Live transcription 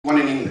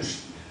one in English.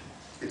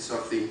 It's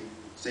of the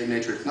same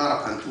nature. It's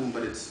not a pantoum,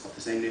 but it's of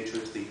the same nature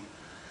as the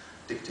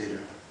Dictator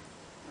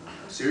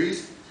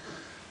series.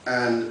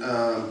 And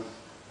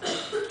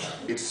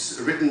it's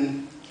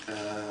written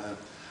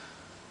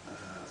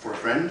for a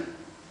friend,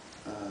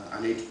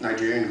 a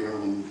Nigerian girl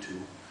who moved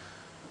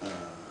to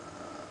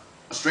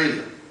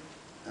Australia.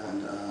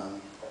 And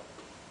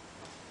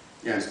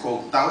yeah, it's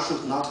called Thou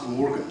Shalt Not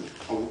Morgan,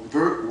 a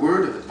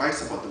word of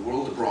advice about the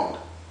world abroad.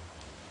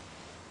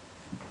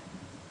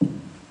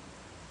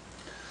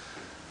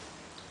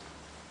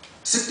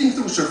 Sifting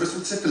through surface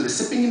with syphilis,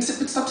 sipping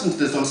insipid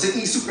substances on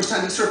Sydney's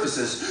supersandy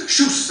surfaces.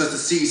 Shoos as the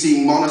sea,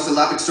 seeing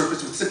monosyllabic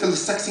surface with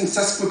syphilis, sexing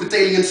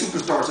sesquipedalian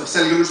superstars of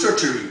cellular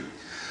surgery.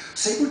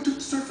 Saber-toothed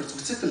surfers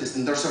with syphilis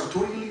in their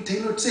sartorially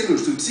tailored sailor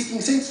suits,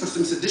 seeking saints for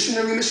some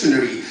seditionary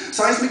missionary,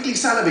 seismically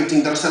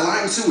salivating their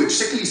saline sewage,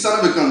 sickly son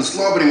of a gun,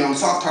 slobbering on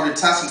soft-hearted,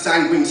 sassy,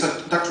 sanguine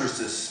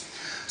seductresses.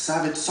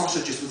 Savage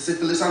sausages with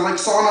syphilis are like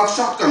sawn-off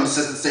shotguns,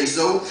 says the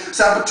say-so,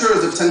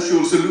 saboteurs of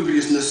sensual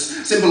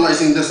salubriousness,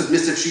 symbolizing the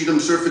submissive sheedom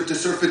surfeit to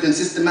surfeit in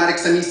systematic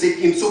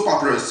semi-sapient soap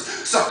operas,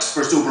 sucks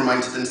for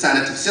sober-minded and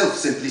sanative self,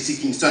 simply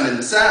seeking sun in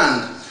the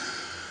sand.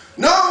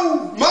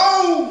 No,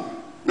 Mo!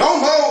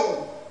 No,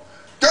 Mo!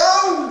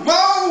 Go,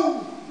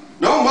 Mo!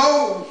 No,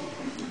 Mo!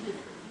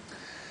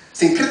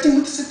 Syncreting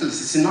with syphilis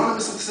is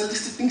synonymous with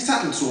soliciting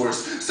saddle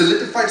sores,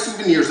 solidified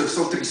souvenirs of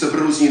sultry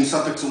subrosian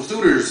suffixal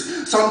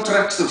suitors,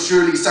 soundtracks of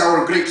surely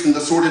sour grapes in the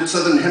sordid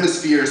southern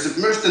hemisphere,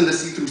 submersed in the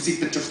see-through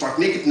seepage of stark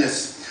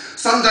nakedness.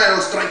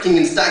 Sundials striking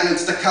in stagnant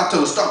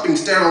staccato, stopping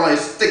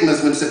sterilized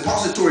stigmas when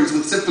suppositories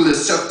with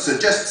syphilis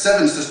suggest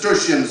seven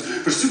nasturtiums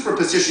for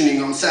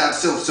superpositioning on sad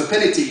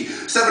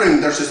self-supinity, severing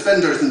their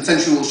suspenders in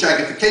sensual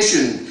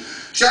shagification.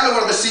 Shallow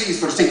are the seas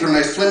for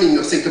synchronized swimming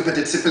of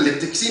syncopated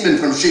syphilitic seamen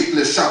from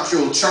shapeless,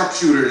 sharp-shouldered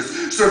sharpshooters,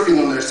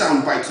 surfing on their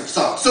sound bites of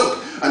soft soap,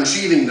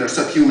 unsheathing their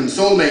subhuman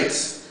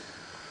soulmates.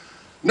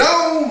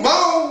 No,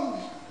 Mo!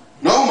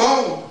 No,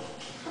 Mo!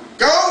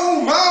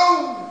 Go,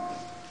 Mo!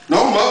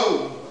 No,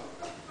 Mo!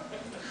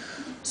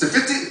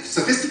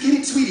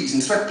 Sophisticated sweeties in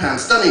sweatpants,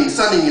 stunning,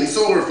 sunning in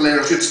solar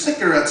flare, should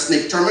snicker at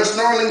snake charmers,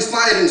 snarling,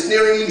 sliding,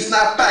 sneeringly,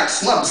 snap back,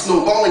 snub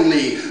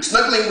snowballingly,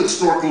 snuggling with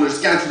snorkelers,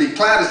 scantily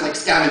clad as like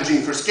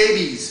scavenging for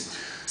scabies.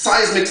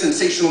 Seismic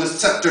sensationalist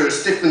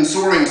scepters, stiff and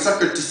soaring,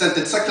 suckered to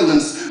scented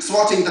succulents,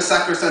 swatting the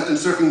sacrosanct and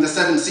surfing the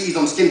seven seas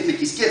on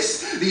skin-flicky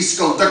skiffs, these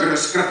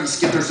skullduggerous, scruffy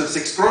skitters of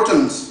six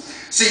scrotums.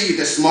 See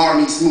the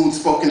smarmy,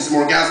 smooth-spoken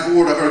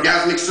smorgasbord of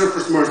orgasmic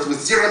surfers immersed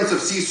with serums of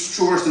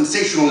seashore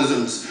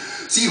sensationalisms.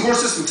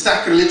 Seahorses with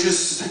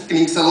sacrilegious,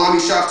 sickening salami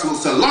shots will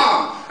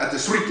salaam at the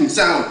shrieking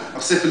sound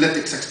of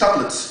syphilitic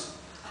sextuplets.